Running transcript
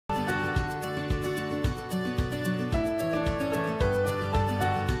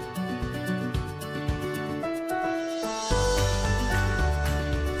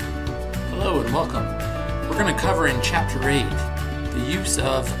and welcome. We're going to cover in Chapter 8 the use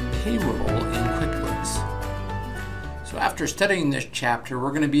of payroll in QuickBooks. So after studying this chapter,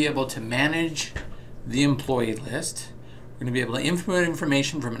 we're going to be able to manage the employee list. We're going to be able to input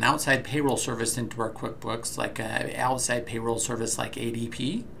information from an outside payroll service into our QuickBooks, like an outside payroll service like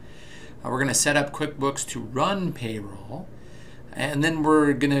ADP. We're going to set up QuickBooks to run payroll. And then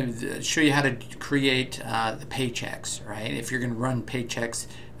we're going to show you how to create the paychecks, right? If you're going to run paychecks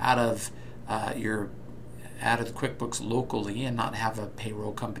out of the QuickBooks locally and not have a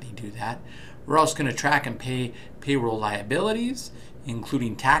payroll company do that. We're also going to track and pay payroll liabilities,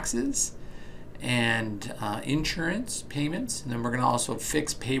 including taxes and insurance payments. And then we're going to also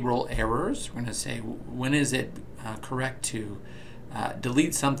fix payroll errors. We're going to say when is it correct to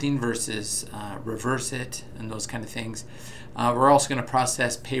delete something versus reverse it, and those kind of things. We're also going to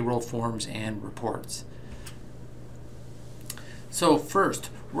process payroll forms and reports. So first,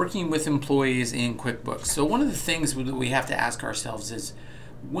 working with employees in QuickBooks. So one of the things that we have to ask ourselves is,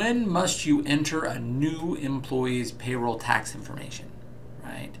 when must you enter a new employee's payroll tax information,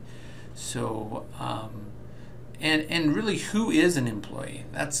 right? So, and really, who is an employee?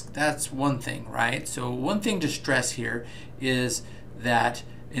 That's one thing, right? So one thing to stress here is that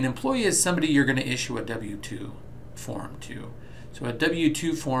an employee is somebody you're going to issue a W-2 form to. So a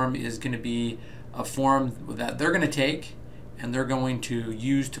W-2 form is going to be a form that they're going to take and they're going to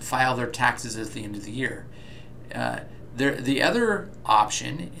use to file their taxes at the end of the year. The other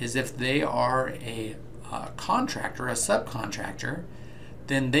option is if they are a contractor, a subcontractor,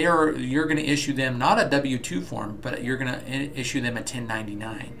 then you're going to issue them not a W-2 form, but you're going to issue them a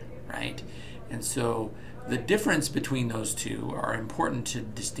 1099, right? And so the difference between those two are important to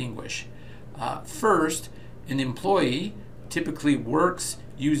distinguish. First, an employee typically works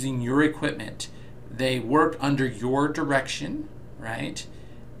using your equipment. They work under your direction, right?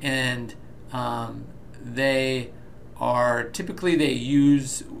 And they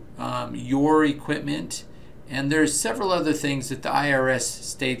use your equipment. And there's several other things that the IRS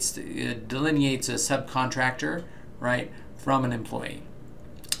states delineates a subcontractor, right, from an employee.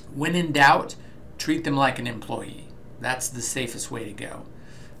 When in doubt, treat them like an employee. That's the safest way to go.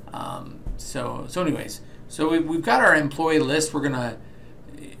 So anyways, we've got our employee list. We're gonna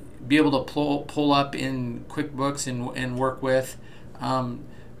be able to pull up in QuickBooks and work with.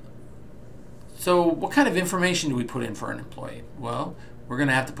 So what kind of information do we put in for an employee? Well, we're going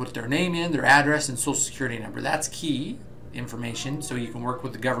to have to put their name in, their address, and social security number. That's key information, so you can work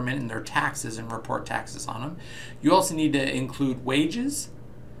with the government and their taxes and report taxes on them. You also need to include wages,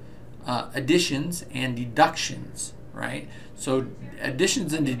 additions, and deductions, right? So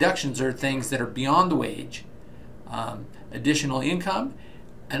additions and deductions are things that are beyond the wage, additional income,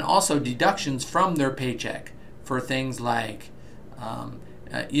 and also deductions from their paycheck for things like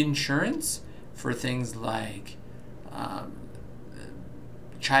insurance, for things like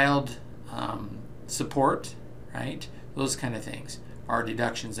child support, right? Those kind of things are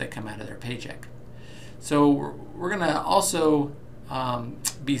deductions that come out of their paycheck. So we're going to also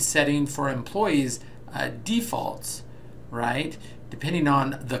be setting for employees defaults, right? Depending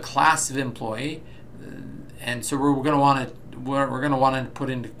on the class of employee, and so we're going to want to put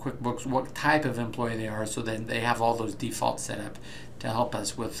into QuickBooks what type of employee they are, so that they have all those defaults set up to help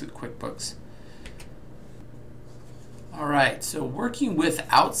us with QuickBooks. All right, so working with an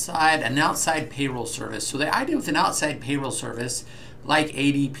outside payroll service. So the idea with an outside payroll service like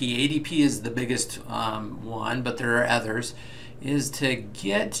ADP is the biggest one, but there are others, is to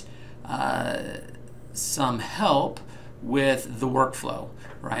get some help with the workflow,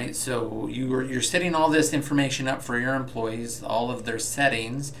 right? So you're setting all this information up for your employees, all of their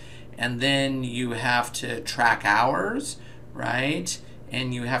settings, and then you have to track hours, right?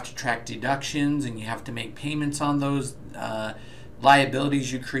 And you have to track deductions, and you have to make payments on those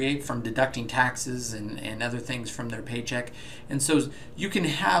liabilities you create from deducting taxes and other things from their paycheck. And so you can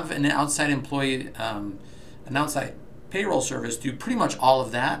have an outside employee, an outside payroll service do pretty much all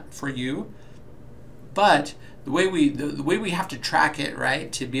of that for you. But the way we have to track it, right,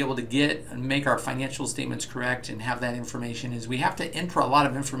 to be able to get and make our financial statements correct and have that information, is we have to enter a lot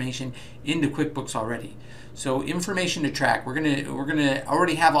of information into QuickBooks already. So information to track, we're gonna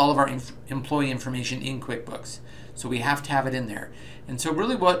already have all of our employee information in QuickBooks. So we have to have it in there. And so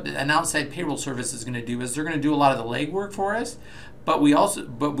really what an outside payroll service is going to do is they're going to do a lot of the legwork for us, but we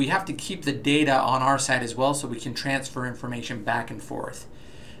have to keep the data on our side as well, so we can transfer information back and forth.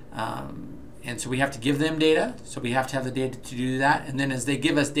 And so we have to give them data, so we have to have the data to do that. And then as they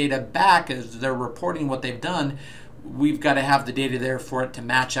give us data back, as they're reporting what they've done, we've got to have the data there for it to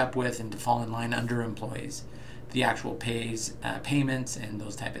match up with and to fall in line under employees, the actual payments and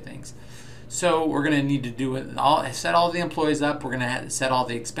those type of things. So we're going to need to do it set all the employees up. We're going to set all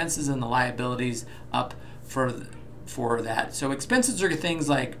the expenses and the liabilities up for that. So expenses are things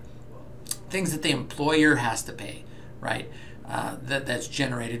like things that the employer has to pay, right? That's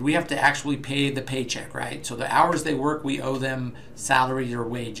generated. We have to actually pay the paycheck, right? So the hours they work, we owe them salary or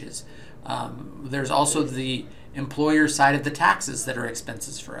wages. There's also the employer side of the taxes that are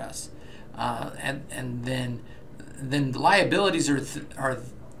expenses for us, and then the liabilities are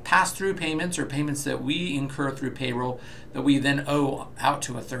pass-through payments or payments that we incur through payroll that we then owe out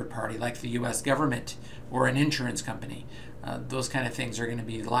to a third party, like the U.S. government or an insurance company. Those kind of things are going to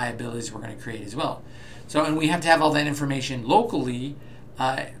be liabilities we're going to create as well. So, and we have to have all that information locally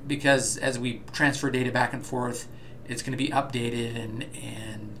because as we transfer data back and forth, it's going to be updated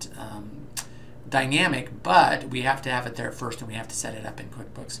and dynamic, but we have to have it there first, and we have to set it up in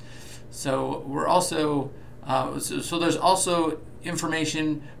QuickBooks. So we're also so there's also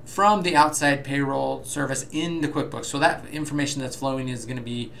information from the outside payroll service into QuickBooks. So that information that's flowing is going to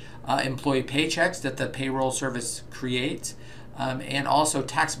be employee paychecks that the payroll service creates, and also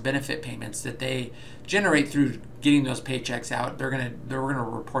tax benefit payments that they generate through getting those paychecks out. They're gonna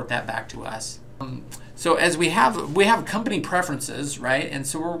report that back to us. So as we have company preferences, right? And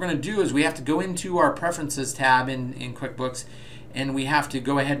so what we're going to do is we have to go into our preferences tab in QuickBooks, and we have to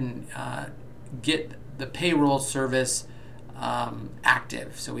go ahead and get the payroll service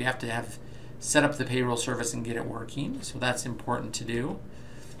active. So we have to set up the payroll service and get it working. So that's important to do.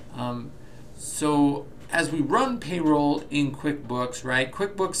 So as we run payroll in QuickBooks, right?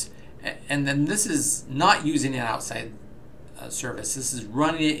 QuickBooks, and then this is not using an outside service. This is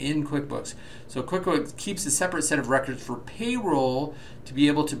running it in QuickBooks. So QuickBooks keeps a separate set of records for payroll to be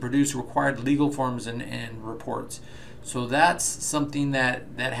able to produce required legal forms and reports. So that's something that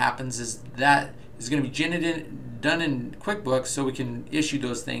happens is that is going to be done in QuickBooks so we can issue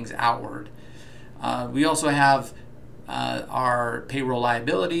those things outward. We also have our payroll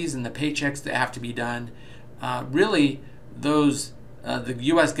liabilities and the paychecks that have to be done. Really, those the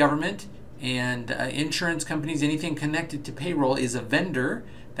U.S. government and insurance companies, anything connected to payroll is a vendor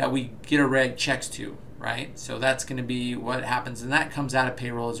that we get a reg checks to, right? So that's going to be what happens, and that comes out of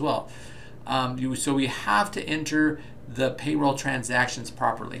payroll as well. So we have to enter the payroll transactions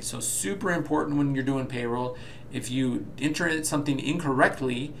properly. So super important when you're doing payroll. If you enter something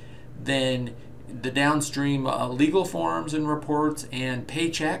incorrectly, then the downstream legal forms and reports and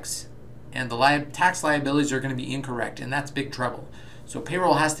paychecks and the tax liabilities are going to be incorrect, and that's big trouble. So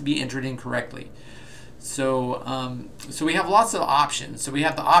payroll has to be entered incorrectly. So so we have lots of options. So we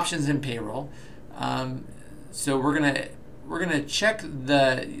have the options in payroll. So we're gonna check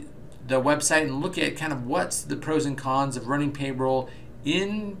the website and look at kind of what's the pros and cons of running payroll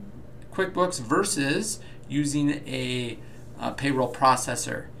in QuickBooks versus using a payroll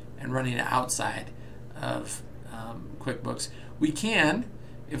processor and running it outside of QuickBooks. We can,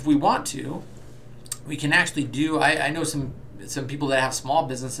 if we want to, we can actually do, I know some people that have small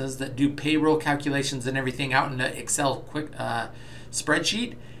businesses that do payroll calculations and everything out in an Excel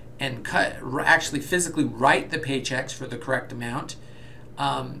spreadsheet and actually physically write the paychecks for the correct amount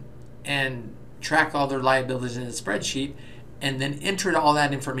and track all their liabilities in a spreadsheet, and then enter all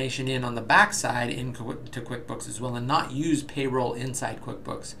that information in on the backside into QuickBooks as well, and not use payroll inside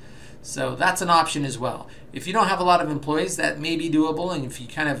QuickBooks. So that's an option as well. If you don't have a lot of employees, that may be doable, and if you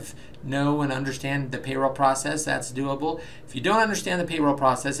kind of know and understand the payroll process, that's doable. If you don't understand the payroll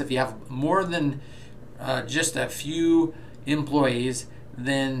process, if you have more than just a few employees,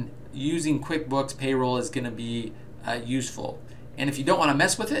 then using QuickBooks payroll is going to be useful. And if you don't want to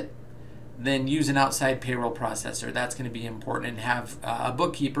mess with it, then use an outside payroll processor. That's going to be important, and have a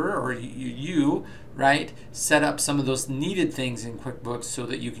bookkeeper or you right, set up some of those needed things in QuickBooks so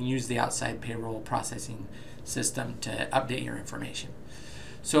that you can use the outside payroll processing system to update your information.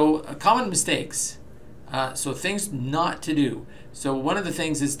 So common mistakes, so things not to do. So one of the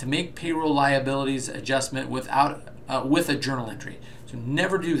things is to make payroll liabilities adjustment with a journal entry. So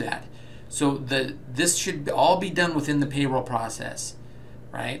never do that. So this should all be done within the payroll process,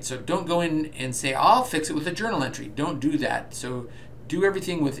 right? So don't go in and say, I'll fix it with a journal entry. Don't do that. So do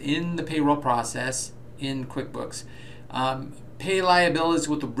everything within the payroll process in QuickBooks. Pay liabilities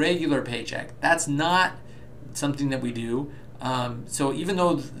with a regular paycheck. That's not something that we do. So even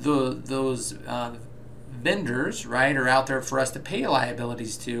though those vendors, right, are out there for us to pay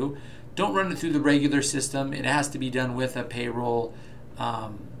liabilities to, don't run it through the regular system. It has to be done with a payroll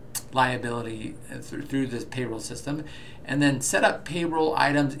liability through this payroll system. And then set up payroll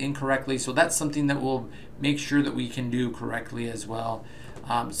items incorrectly. So that's something that we'll make sure that we can do correctly as well,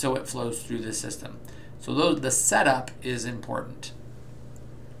 so it flows through the system. So the setup is important.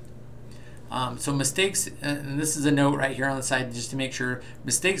 So mistakes, and this is a note right here on the side just to make sure,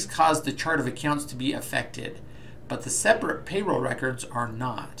 mistakes cause the chart of accounts to be affected, but the separate payroll records are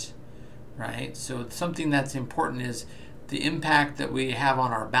not, right? So something that's important is the impact that we have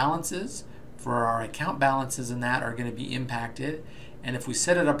on our balances, for our account balances and that are going to be impacted. And if we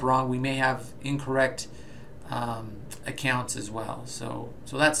set it up wrong, we may have incorrect accounts as well. So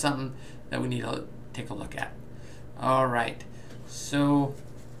that's something that we need to take a look at. All right, so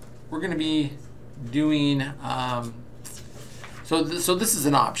we're going to be doing, so this is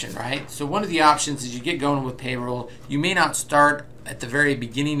an option, right? So one of the options is you get going with payroll. You may not start at the very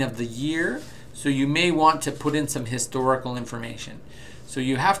beginning of the year, so you may want to put in some historical information. So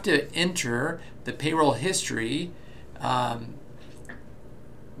you have to enter the payroll history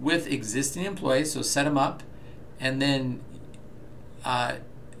with existing employees, so set them up, and then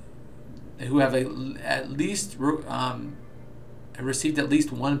who have at least received at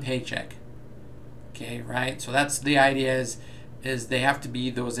least one paycheck. Okay, right? So that's the idea is they have to be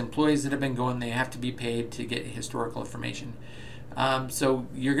those employees that have been going, they have to be paid to get historical information. So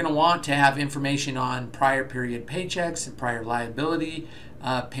you're going to want to have information on prior period paychecks and prior liability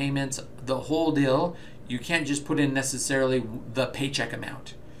payments, the whole deal. You can't just put in necessarily the paycheck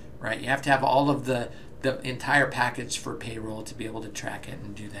amount, right? You have to have all of the entire package for payroll to be able to track it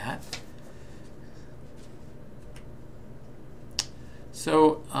and do that.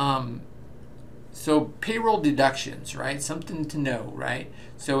 So, so payroll deductions, right? Something to know, right?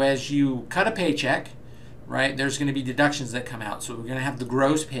 So as you cut a paycheck, right, there's going to be deductions that come out. So we're going to have the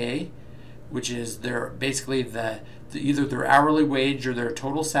gross pay, which is basically either their hourly wage or their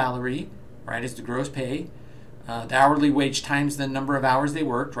total salary, right, is the gross pay. The hourly wage times the number of hours they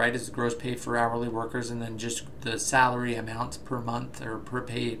worked, right, is the gross pay for hourly workers, and then just the salary amounts per month or per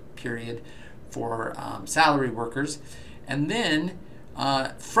pay period for salary workers. And then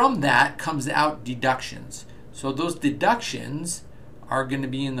from that comes out deductions. So those deductions are going to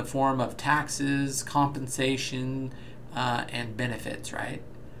be in the form of taxes, compensation, and benefits, right?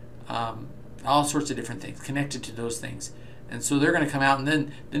 All sorts of different things connected to those things. And so they're going to come out, and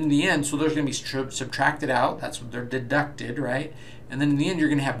then in the end, so there's going to be subtracted out. That's what they're deducted, right? And then in the end, you're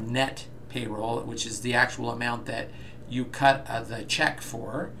going to have net payroll, which is the actual amount that you cut the check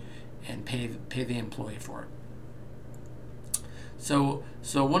for and pay the employee for it. So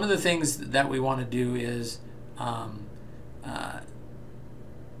one of the things that we want to do is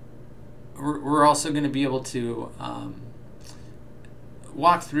we're also going to be able to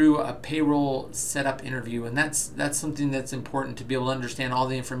walk through a payroll setup interview, and that's something that's important to be able to understand all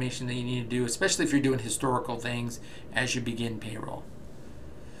the information that you need to do, especially if you're doing historical things as you begin payroll.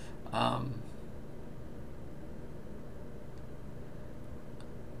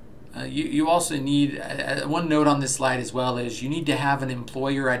 You also need, one note on this slide as well is you need to have an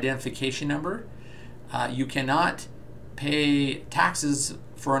employer identification number. You cannot pay taxes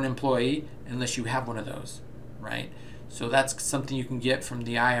for an employee unless you have one of those, right? So that's something you can get from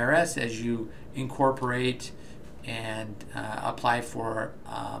the IRS as you incorporate and apply for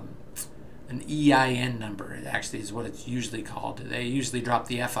an EIN number. It actually is what it's usually called. They usually drop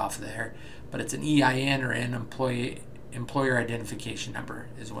the F off there, but it's an EIN, or an employer identification number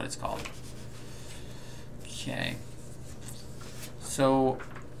is what it's called. Okay. So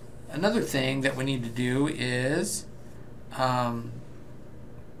another thing that we need to do is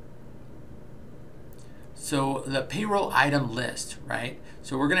so the payroll item list, right?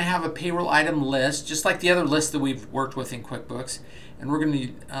 So we're going to have a payroll item list, just like the other lists that we've worked with in QuickBooks, and we're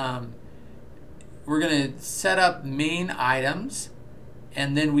going to set up main items,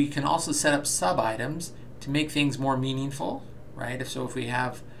 and then we can also set up sub items to make things more meaningful, right? If we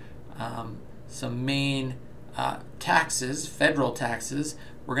have some main taxes, federal taxes,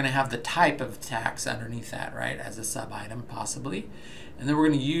 we're going to have the type of tax underneath that, right, as a sub item possibly. And then we're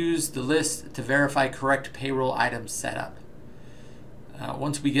going to use the list to verify correct payroll items setup.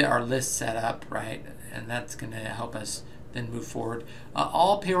 Once we get our list set up, right, and that's going to help us then move forward.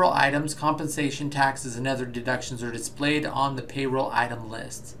 All payroll items, compensation, taxes, and other deductions are displayed on the payroll item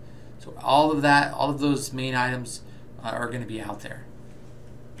list. So all of those main items are going to be out there.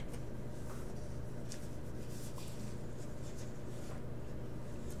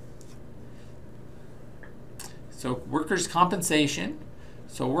 So workers' compensation.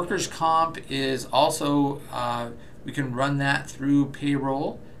 So workers' comp is also, we can run that through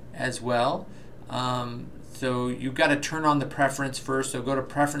payroll as well. So you've got to turn on the preference first. So go to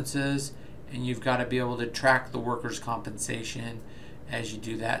preferences, and you've got to be able to track the workers' compensation as you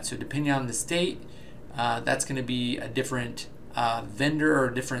do that. So depending on the state, that's going to be a different vendor or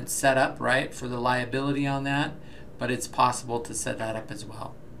a different setup, right, for the liability on that, but it's possible to set that up as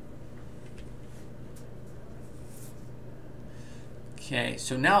well. Okay,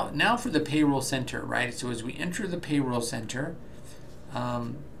 so now for the payroll center, right? So as we enter the payroll center,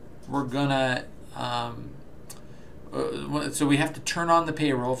 we're gonna so we have to turn on the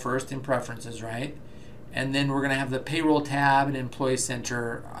payroll first in preferences, right? And then we're going to have the payroll tab and employee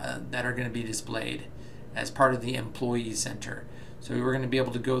center that are going to be displayed as part of the employee center. So we're going to be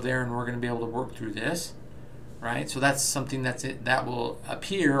able to go there and we're going to be able to work through this, right? So that's something that will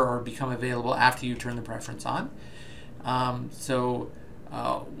appear or become available after you turn the preference on.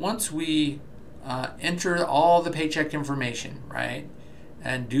 Once we enter all the paycheck information, right,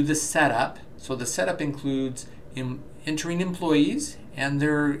 and do the setup. So the setup includes entering employees and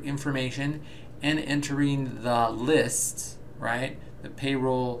their information and entering the lists, right, the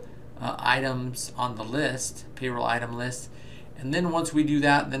payroll items on the list, payroll item list. And then once we do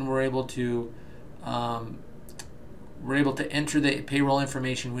that, then we're able to enter the payroll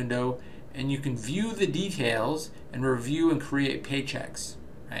information window, and you can view the details and review and create paychecks,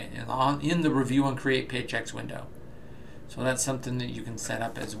 right, and in the review and create paychecks window. So that's something that you can set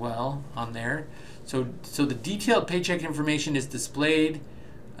up as well on there. So the detailed paycheck information is displayed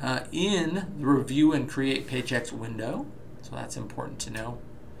in the review and create paychecks window. So that's important to know.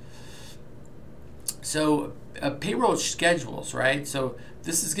 So payroll schedules, right? So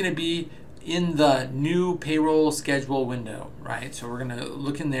this is going to be in the new payroll schedule window, right? So we're going to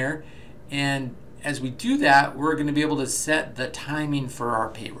look in there, and as we do that, we're going to be able to set the timing for our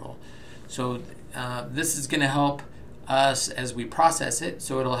payroll. So this is going to help us as we process it.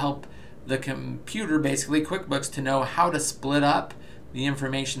 So it'll help the computer, basically QuickBooks, to know how to split up the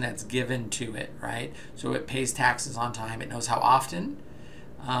information that's given to it, right? So it pays taxes on time, it knows how often,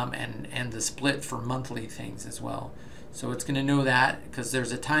 and the split for monthly things as well. So it's going to know that because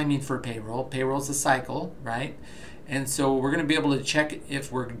there's a timing for payroll. Payroll's a cycle, right? And so we're going to be able to check if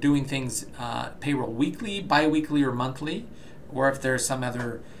we're doing things payroll weekly, bi-weekly, or monthly, or if there's some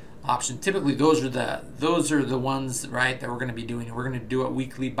other option. Typically those are the ones, right, that we're going to be doing. We're going to do it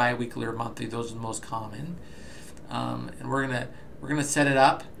weekly, bi-weekly, or monthly. Those are the most common. And we're going to set it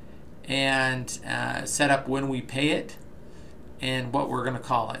up and set up when we pay it and what we're going to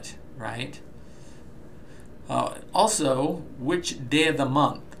call it, right? Also, which day of the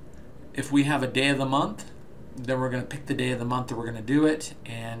month. If we have a day of the month, then we're going to pick the day of the month that we're going to do it,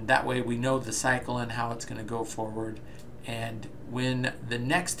 and that way we know the cycle and how it's going to go forward and when the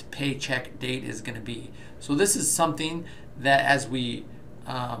next paycheck date is going to be. So this is something that as we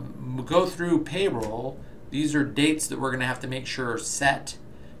go through payroll, these are dates that we're going to have to make sure are set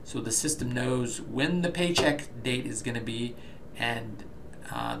so the system knows when the paycheck date is going to be and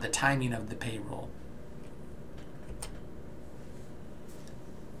the timing of the payroll.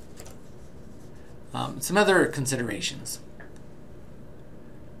 Some other considerations.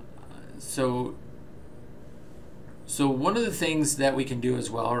 So one of the things that we can do as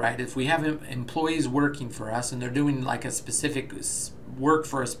well, right, if we have employees working for us and they're doing like a specific work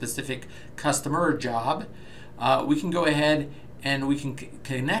for a specific customer or job, we can go ahead and we can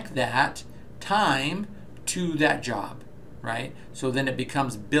connect that time to that job, right? So then it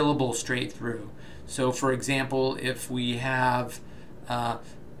becomes billable straight through. So for example, if we have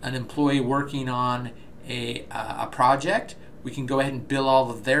an employee working on a project, we can go ahead and bill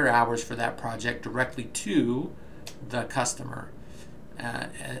all of their hours for that project directly to the customer.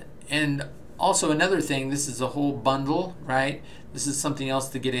 And also another thing, this is a whole bundle, right? This is something else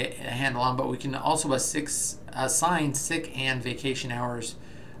to get a handle on, but we can also assign sick and vacation hours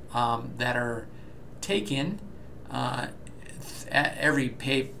that are taken at every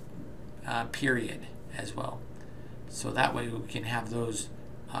pay period as well. So that way we can have those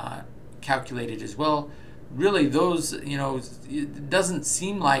calculated as well. Really, those, it doesn't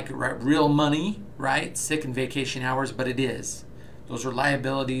seem like real money, right? Sick and vacation hours, but it is. Those are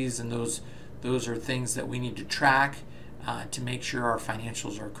liabilities, and those are things that we need to track to make sure our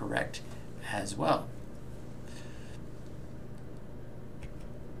financials are correct as well.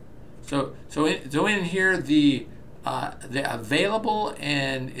 So in here, the available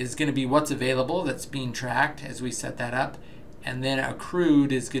and is going to be what's available that's being tracked as we set that up. And then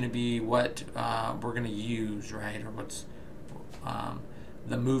accrued is going to be what we're going to use, right? Or what's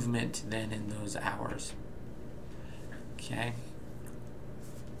the movement then in those hours. Okay.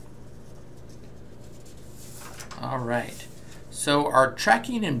 All right. So our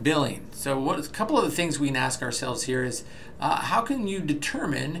tracking and billing. So a couple of the things we can ask ourselves here is how can you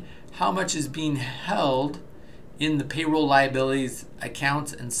determine how much is being held in the payroll liabilities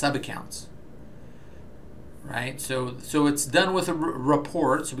accounts and sub-accounts? Right, so it's done with a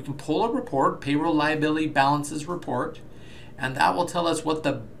report, so we can pull a report, payroll liability balances report, and that will tell us what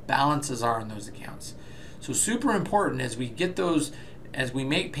the balances are in those accounts. So super important as we get those as we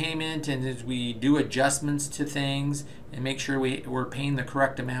make payment and as we do adjustments to things and make sure we're paying the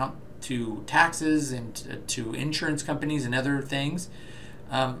correct amount to taxes and to insurance companies and other things,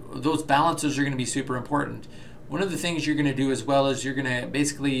 those balances are going to be super important. One of the things you're going to do as well is you're going to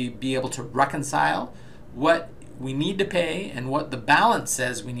basically be able to reconcile what we need to pay and what the balance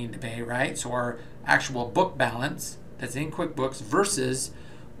says we need to pay, right? So our actual book balance that's in QuickBooks versus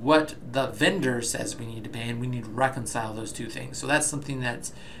what the vendor says we need to pay, and we need to reconcile those two things. So that's something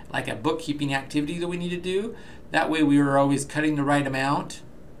that's like a bookkeeping activity that we need to do. That way we are always cutting the right amount,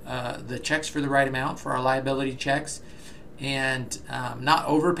 the checks for the right amount for our liability checks, and not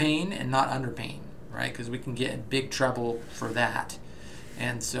overpaying and not underpaying, right? Because we can get in big trouble for that.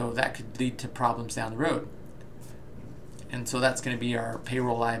 And so that could lead to problems down the road. And so that's going to be our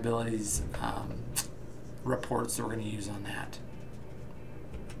payroll liabilities reports that we're going to use on that.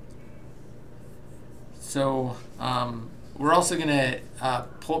 So we're also going to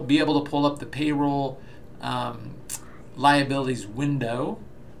be able to pull up the payroll liabilities window,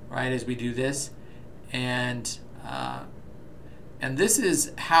 right, as we do this. And this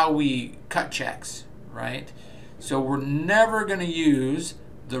is how we cut checks, right? So we're never going to use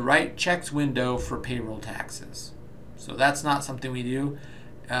the write checks window for payroll taxes. So that's not something we do.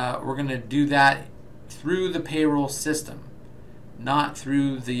 We're going to do that through the payroll system, not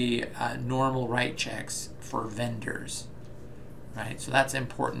through the normal write checks for vendors, right? So that's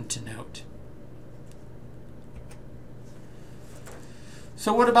important to note.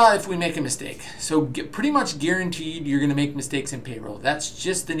 So what about if we make a mistake? So pretty much guaranteed you're going to make mistakes in payroll. That's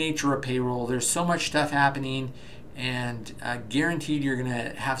just the nature of payroll. There's so much stuff happening, and guaranteed you're going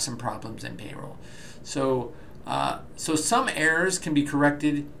to have some problems in payroll. So some errors can be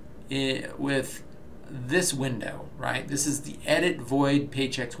corrected with this window, right? This is the edit void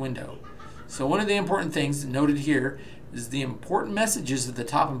paychecks window. So one of the important things noted here is the important messages at the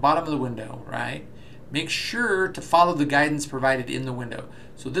top and bottom of the window, right? Make sure to follow the guidance provided in the window.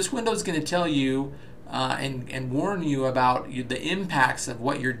 So this window is going to tell you and warn you about the impacts of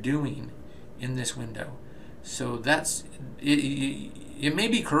what you're doing in this window. So that's it may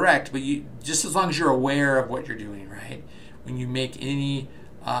be correct, but just as long as you're aware of what you're doing, right? When you make any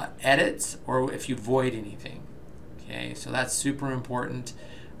edits or if you void anything. Okay, so that's super important.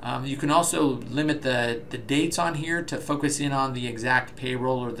 You can also limit the dates on here to focus in on the exact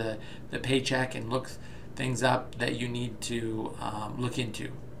payroll or the paycheck and look things up that you need to look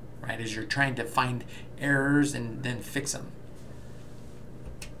into, right, as you're trying to find errors and then fix them.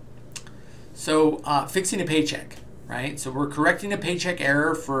 So fixing a paycheck, right? So we're correcting a paycheck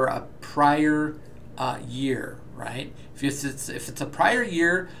error for a prior year, right? If it's a prior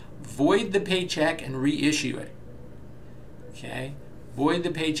year, void the paycheck and reissue it. Okay, void the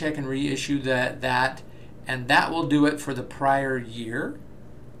paycheck and reissue that, and that will do it for the prior year.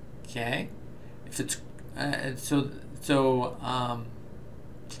 Okay, if it's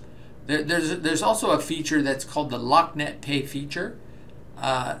there's also a feature that's called the LockNet Pay feature.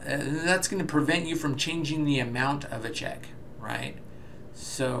 And that's going to prevent you from changing the amount of a check, right?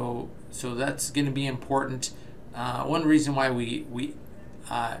 So that's going to be important. One reason why we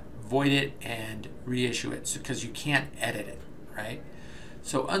void it and reissue it, because you can't edit it, right?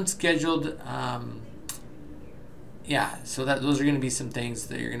 So unscheduled, yeah. So those are going to be some things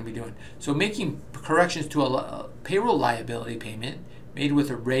that you're going to be doing. So making corrections to a payroll liability payment made with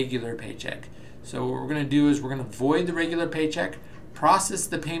a regular paycheck. So what we're going to do is we're going to void the regular paycheck, process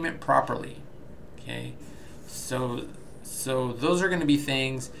the payment properly. Okay, so those are going to be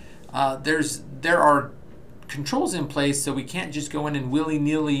things. There are controls in place, so we can't just go in and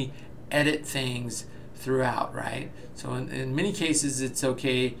willy-nilly edit things throughout, right? So in many cases, it's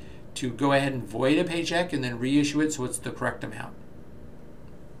okay to go ahead and void a paycheck and then reissue it so it's the correct amount.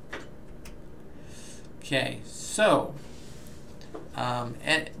 Okay, so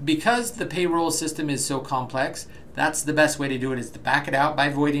and because the payroll system is so complex, that's the best way to do it, is to back it out by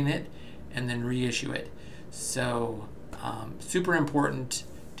voiding it and then reissue it. So super important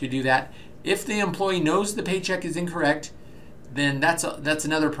to do that. If the employee knows the paycheck is incorrect, then that's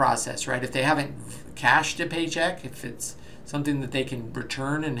another process, right? If they haven't cashed a paycheck, if it's something that they can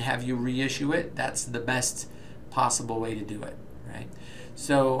return and have you reissue it, that's the best possible way to do it, right?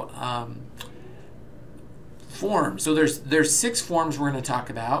 So forms. So there's 6 forms we're going to talk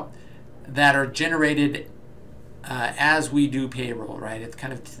about that are generated as we do payroll, right? It's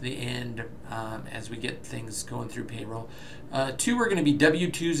kind of to the end as we get things going through payroll. 2 are going to be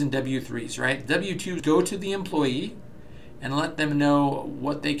W-2s and W-3s, right? W-2s go to the employee and let them know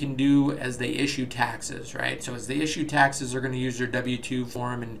what they can do as they issue taxes, right? So as they issue taxes, they're going to use their W-2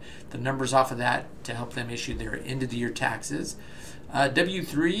 form and the numbers off of that to help them issue their end of the year taxes.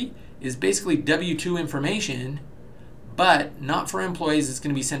 W-3 is basically W-2 information, but not for employees. It's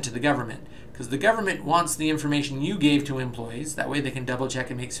going to be sent to the government because the government wants the information you gave to employees. That way they can double check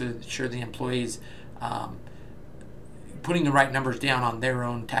and make sure the employees putting the right numbers down on their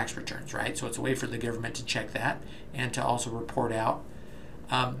own tax returns, right? So it's a way for the government to check that and to also report out.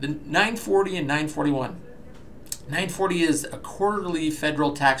 The 940 and 941. 940 is a quarterly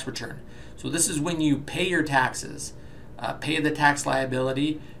federal tax return. So this is when you pay your taxes, pay the tax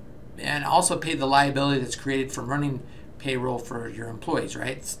liability, and also pay the liability that's created from running payroll for your employees,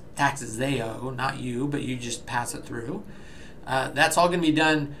 right? It's taxes they owe, not you, but you just pass it through. That's all going to be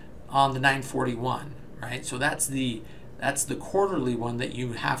done on the 941, right? So that's the quarterly one that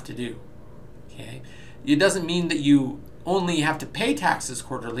you have to do. Okay, it doesn't mean that you only have to pay taxes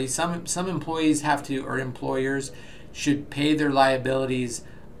quarterly. Some employees have to, or employers should pay their liabilities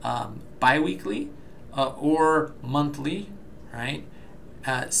bi-weekly or monthly, right?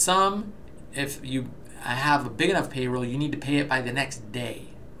 Some, if you have a big enough payroll, you need to pay it by the next day,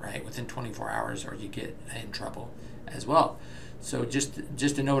 right? Within 24 hours, or you get in trouble as well. So just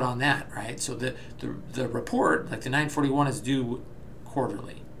a note on that, right? So the report, like the 941, is due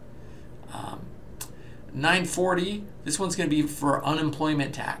quarterly. 940, this one's going to be for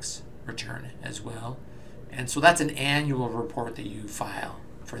unemployment tax return as well. And so that's an annual report that you file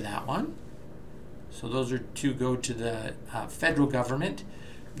for that one. So those are to go to the federal government.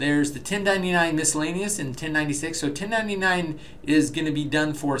 There's the 1099 miscellaneous and 1096. So 1099 is going to be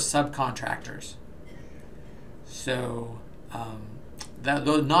done for subcontractors. So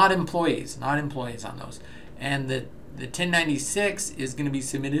those not employees on those. And the 1096 is going to be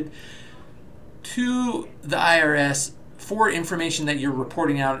submitted to the IRS for information that you're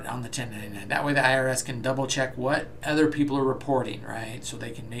reporting out on the 1099. That way the IRS can double check what other people are reporting, right? So they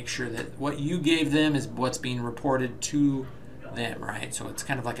can make sure that what you gave them is what's being reported to them, right? So it's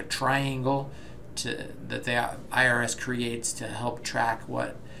kind of like a triangle that the IRS creates to help track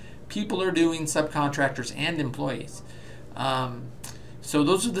what people are doing, subcontractors and employees. So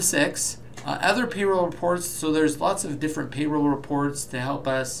those are the 6. Other payroll reports, so there's lots of different payroll reports to help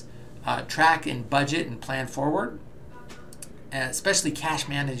us track and budget and plan forward. Especially cash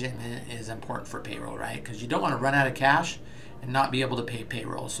management is important for payroll, right? Because you don't want to run out of cash and not be able to pay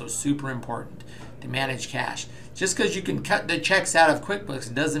payroll. So super important to manage cash. Just because you can cut the checks out of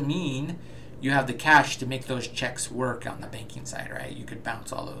QuickBooks doesn't mean you have the cash to make those checks work on the banking side, right? You could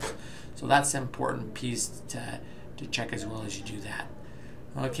bounce all those. So that's an important piece to check as well as you do that.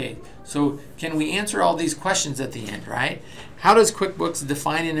 Okay, so can we answer all these questions at the end, right? How does QuickBooks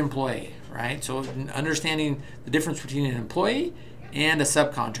define an employee, right? So understanding the difference between an employee and a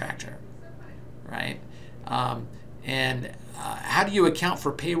subcontractor, right? How do you account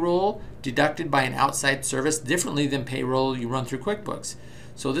for payroll deducted by an outside service differently than payroll you run through QuickBooks?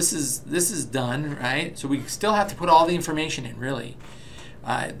 So this is done, right? So we still have to put all the information in, really.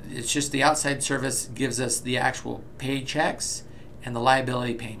 It's just the outside service gives us the actual paychecks and the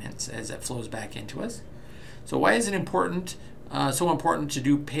liability payments as it flows back into us. So why is it important, so important to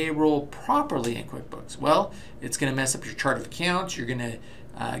do payroll properly in QuickBooks? Well, it's going to mess up your chart of accounts. You're going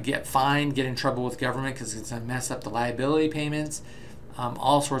to get fined, get in trouble with government because it's going to mess up the liability payments,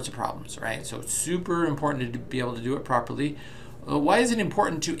 all sorts of problems, right? So it's super important to be able to do it properly. Why is it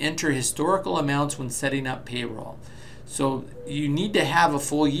important to enter historical amounts when setting up payroll? So you need to have a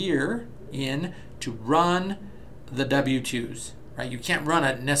full year in to run the W-2s. Right? You can't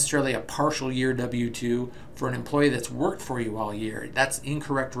run necessarily a partial year W-2 for an employee that's worked for you all year. That's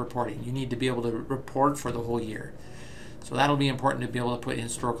incorrect reporting. You need to be able to report for the whole year. So that'll be important to be able to put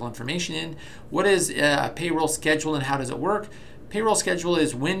historical information in. What is a payroll schedule and how does it work? Payroll schedule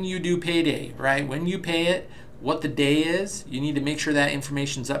is when you do payday, right? When you pay it, what the day is. You need to make sure that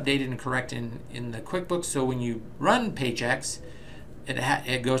information is updated and correct in the QuickBooks. So when you run paychecks,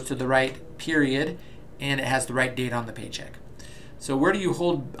 it goes to the right period and it has the right date on the paycheck. So where do you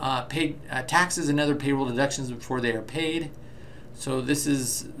hold taxes and other payroll deductions before they are paid? So this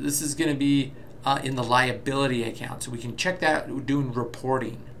is going to be in the liability account. So we can check that doing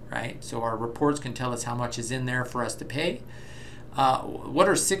reporting, right? So our reports can tell us how much is in there for us to pay. What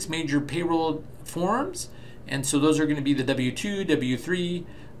are 6 major payroll forms? And so those are going to be the W-2, W-3.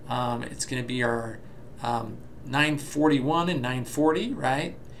 It's going to be our 941 and 940,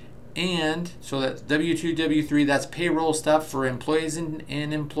 right? And so that's W-2, W-3, that's payroll stuff for employees and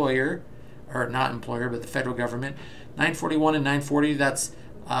employer, or not employer, but the federal government. 941 and 940, that's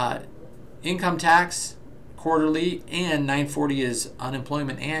income tax quarterly, and 940 is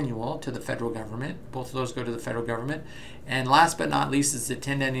unemployment annual to the federal government. Both of those go to the federal government. And last but not least is the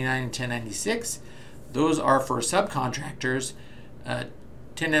 1099 and 1096. Those are for subcontractors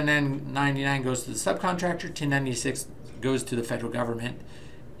 1099 goes to the subcontractor, 1096 goes to the federal government.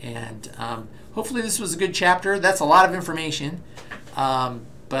 And hopefully this was a good chapter. That's a lot of information,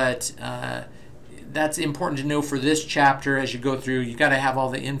 but that's important to know for this chapter as you go through. You got to have all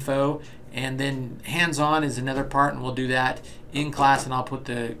the info, and then hands-on is another part, and we'll do that in class, and I'll put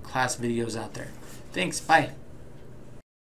the class videos out there. Thanks. Bye.